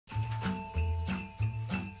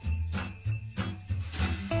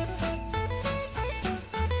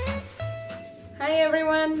Hi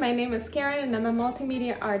everyone, my name is Karen and I'm a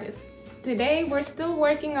multimedia artist. Today we're still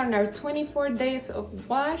working on our 24 days of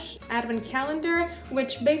gouache advent calendar,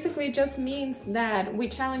 which basically just means that we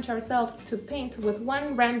challenge ourselves to paint with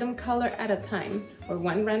one random color at a time, or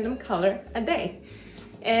one random color a day.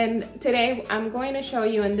 And today I'm going to show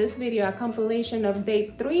you in this video a compilation of day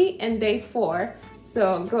 3 and day 4.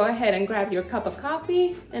 So go ahead and grab your cup of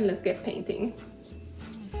coffee and let's get painting.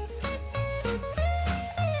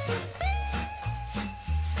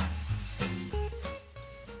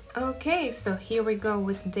 Okay, so here we go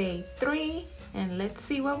with day 3 and let's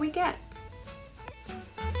see what we get.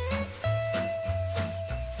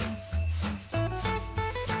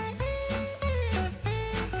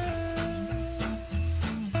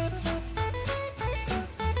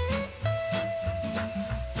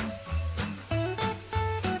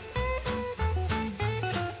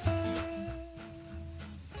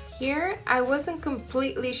 Here, I wasn't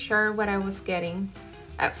completely sure what I was getting.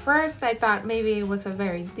 At first, I thought maybe it was a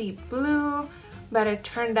very deep blue, but it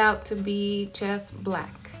turned out to be just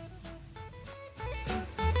black.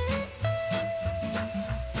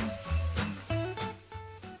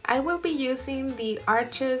 I will be using the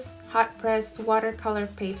Arches hot pressed watercolor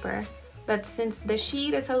paper, but since the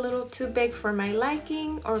sheet is a little too big for my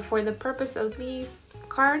liking or for the purpose of these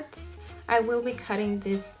cards, I will be cutting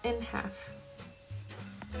this in half.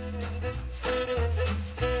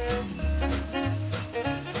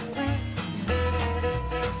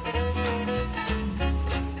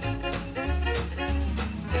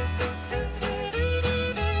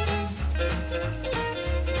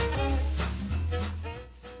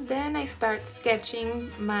 Then I start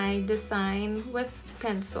sketching my design with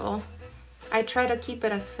pencil. I try to keep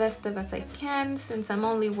it as festive as I can since I'm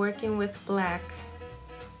only working with black.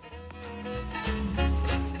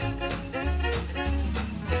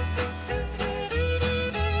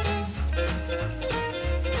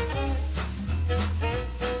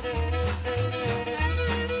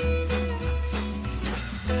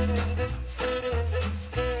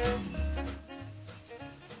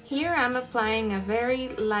 Here I'm applying a very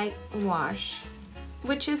light wash,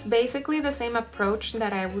 which is basically the same approach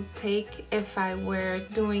that I would take if I were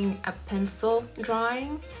doing a pencil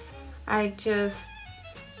drawing. I just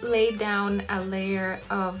lay down a layer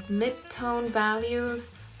of mid-tone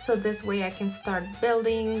values so this way I can start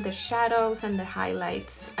building the shadows and the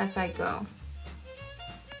highlights as I go.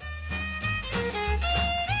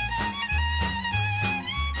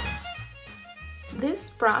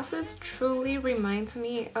 This process truly reminds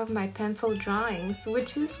me of my pencil drawings,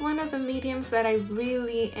 which is one of the mediums that I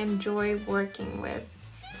really enjoy working with.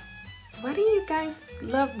 What do you guys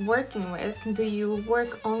love working with? Do you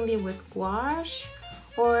work only with gouache,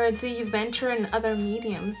 or do you venture in other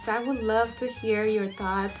mediums? I would love to hear your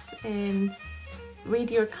thoughts and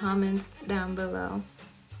read your comments down below.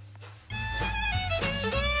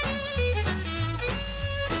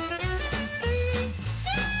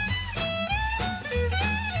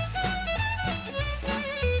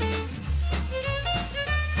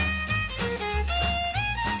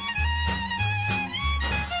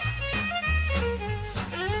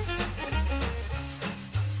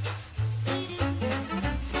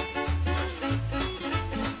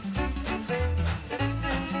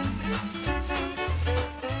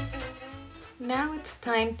 Now it's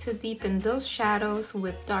time to deepen those shadows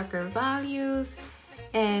with darker values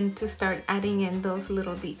and to start adding in those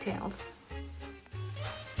little details.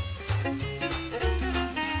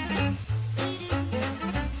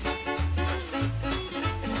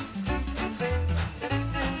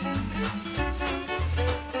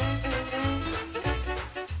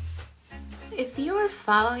 If you are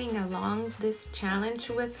following along this challenge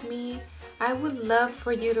with me, I would love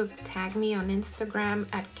for you to tag me on Instagram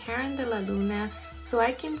at Karen de la Luna so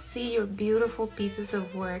I can see your beautiful pieces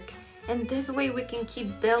of work, and this way we can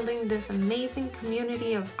keep building this amazing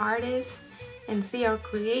community of artists and see our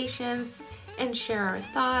creations and share our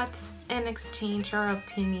thoughts and exchange our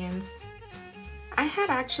opinions. I had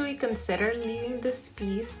actually considered leaving this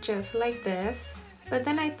piece just like this, but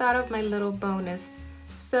then I thought of my little bonus.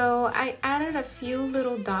 So I added a few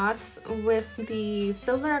little dots with the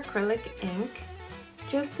silver acrylic ink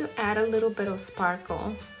just to add a little bit of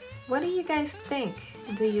sparkle. What do you guys think?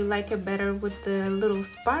 Do you like it better with the little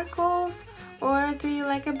sparkles, or do you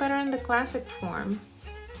like it better in the classic form?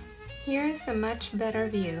 Here's a much better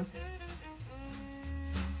view.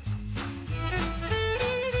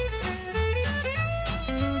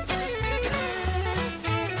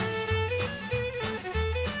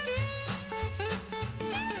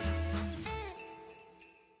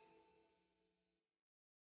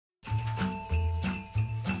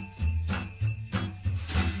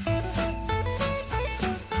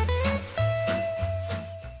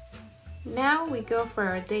 now we go for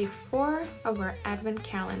our day 4 of our advent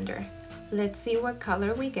calendar. Let's see what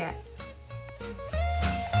color we get.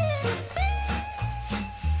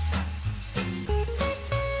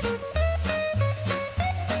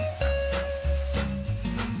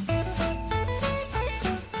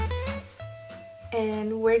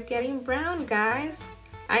 And we're getting brown, guys.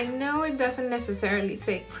 I know it doesn't necessarily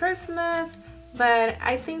say Christmas, but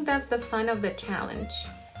I think that's the fun of the challenge.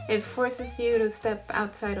 It forces you to step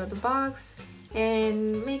outside of the box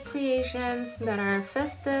and make creations that are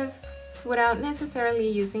festive without necessarily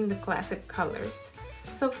using the classic colors.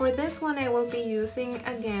 So for this one, I will be using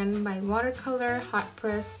again my watercolor hot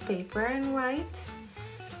press paper in white.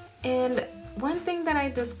 And one thing that I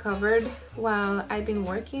discovered while I've been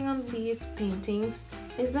working on these paintings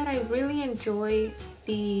is that I really enjoy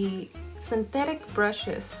the synthetic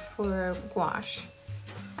brushes for gouache.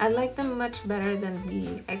 I like them much better than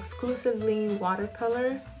the exclusively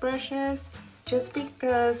watercolor brushes just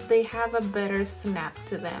because they have a better snap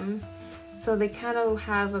to them. So they kind of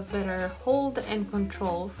have a better hold and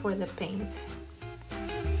control for the paint.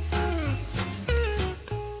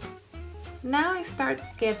 Now I start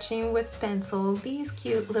sketching with pencil these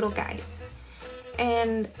cute little guys.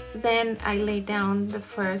 And then I lay down the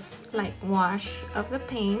first light wash of the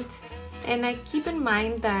paint. And I keep in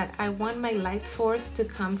mind that I want my light source to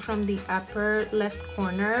come from the upper left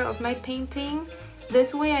corner of my painting.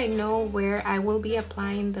 This way I know where I will be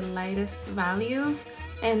applying the lightest values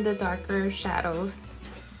and the darker shadows.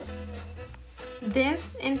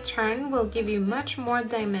 This in turn will give you much more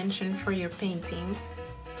dimension for your paintings.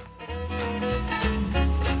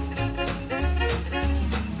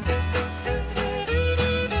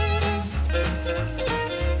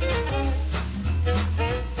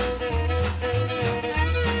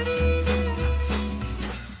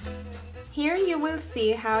 Here you will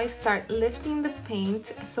see how I start lifting the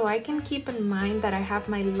paint so I can keep in mind that I have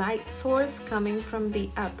my light source coming from the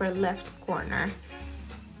upper left corner.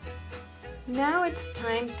 Now it's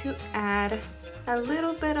time to add a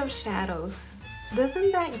little bit of shadows.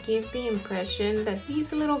 Doesn't that give the impression that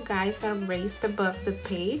these little guys are raised above the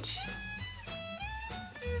page?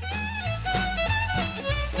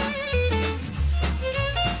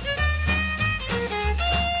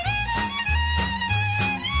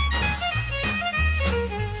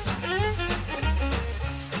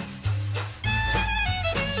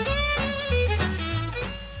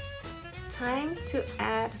 Time to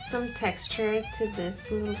add some texture to these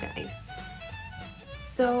little guys.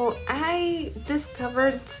 So I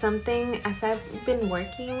discovered something as I've been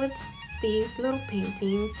working with these little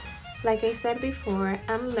paintings. Like I said before,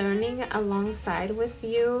 I'm learning alongside with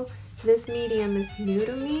you. This medium is new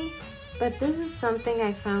to me, but this is something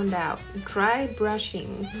I found out. Dry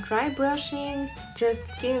brushing. Dry brushing just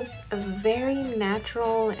gives a very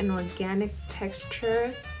natural and organic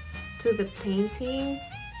texture to the painting.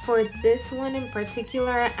 For this one in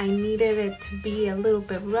particular, I needed it to be a little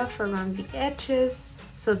bit rough around the edges,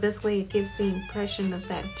 so this way it gives the impression of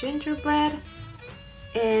that gingerbread.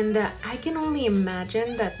 And I can only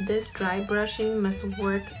imagine that this dry brushing must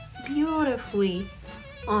work beautifully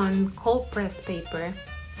on cold press paper.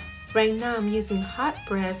 Right now I'm using hot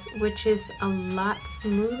press, which is a lot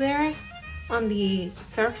smoother on the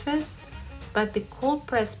surface, but the cold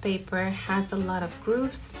press paper has a lot of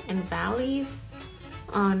grooves and valleys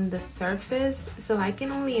on the surface, so I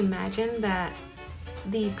can only imagine that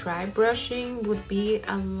the dry brushing would be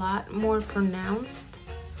a lot more pronounced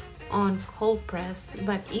on cold press.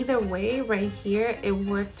 But either way, right here it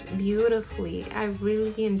worked beautifully. I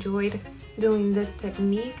really enjoyed doing this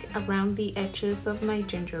technique around the edges of my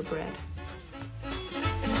gingerbread.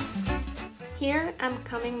 Here I'm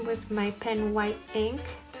coming with my pen white ink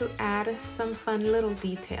to add some fun little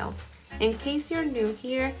details. In case you're new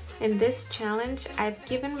here, in this challenge, I've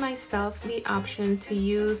given myself the option to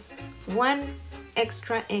use one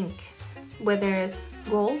extra ink, whether it's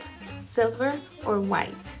gold, silver, or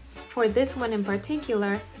white. For this one in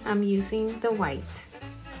particular, I'm using the white.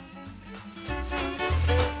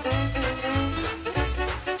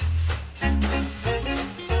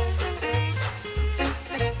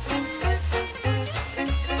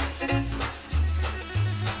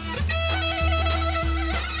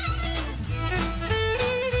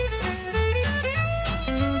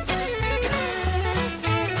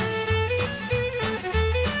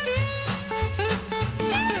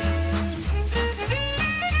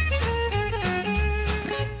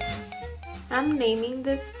 I'm naming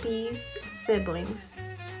this piece siblings,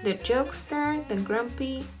 the jokester, the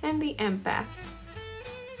grumpy, and the empath.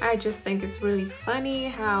 I just think it's really funny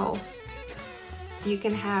how you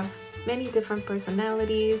can have many different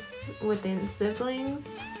personalities within siblings,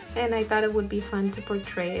 and I thought it would be fun to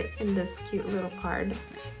portray it in this cute little card.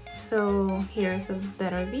 So here's a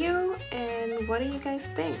better view, and what do you guys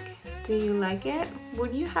think? Do you like it?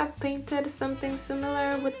 Would you have painted something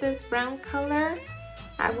similar with this brown color?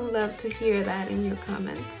 I would love to hear that in your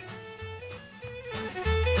comments.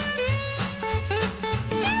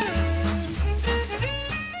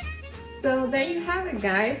 So there you have it,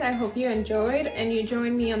 guys. I hope you enjoyed and you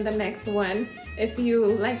join me on the next one. If you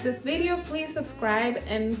like this video, please subscribe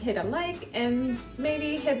and hit a like, and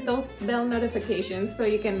maybe hit those bell notifications so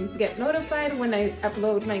you can get notified when I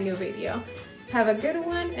upload my new video. Have a good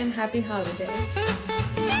one and happy holidays.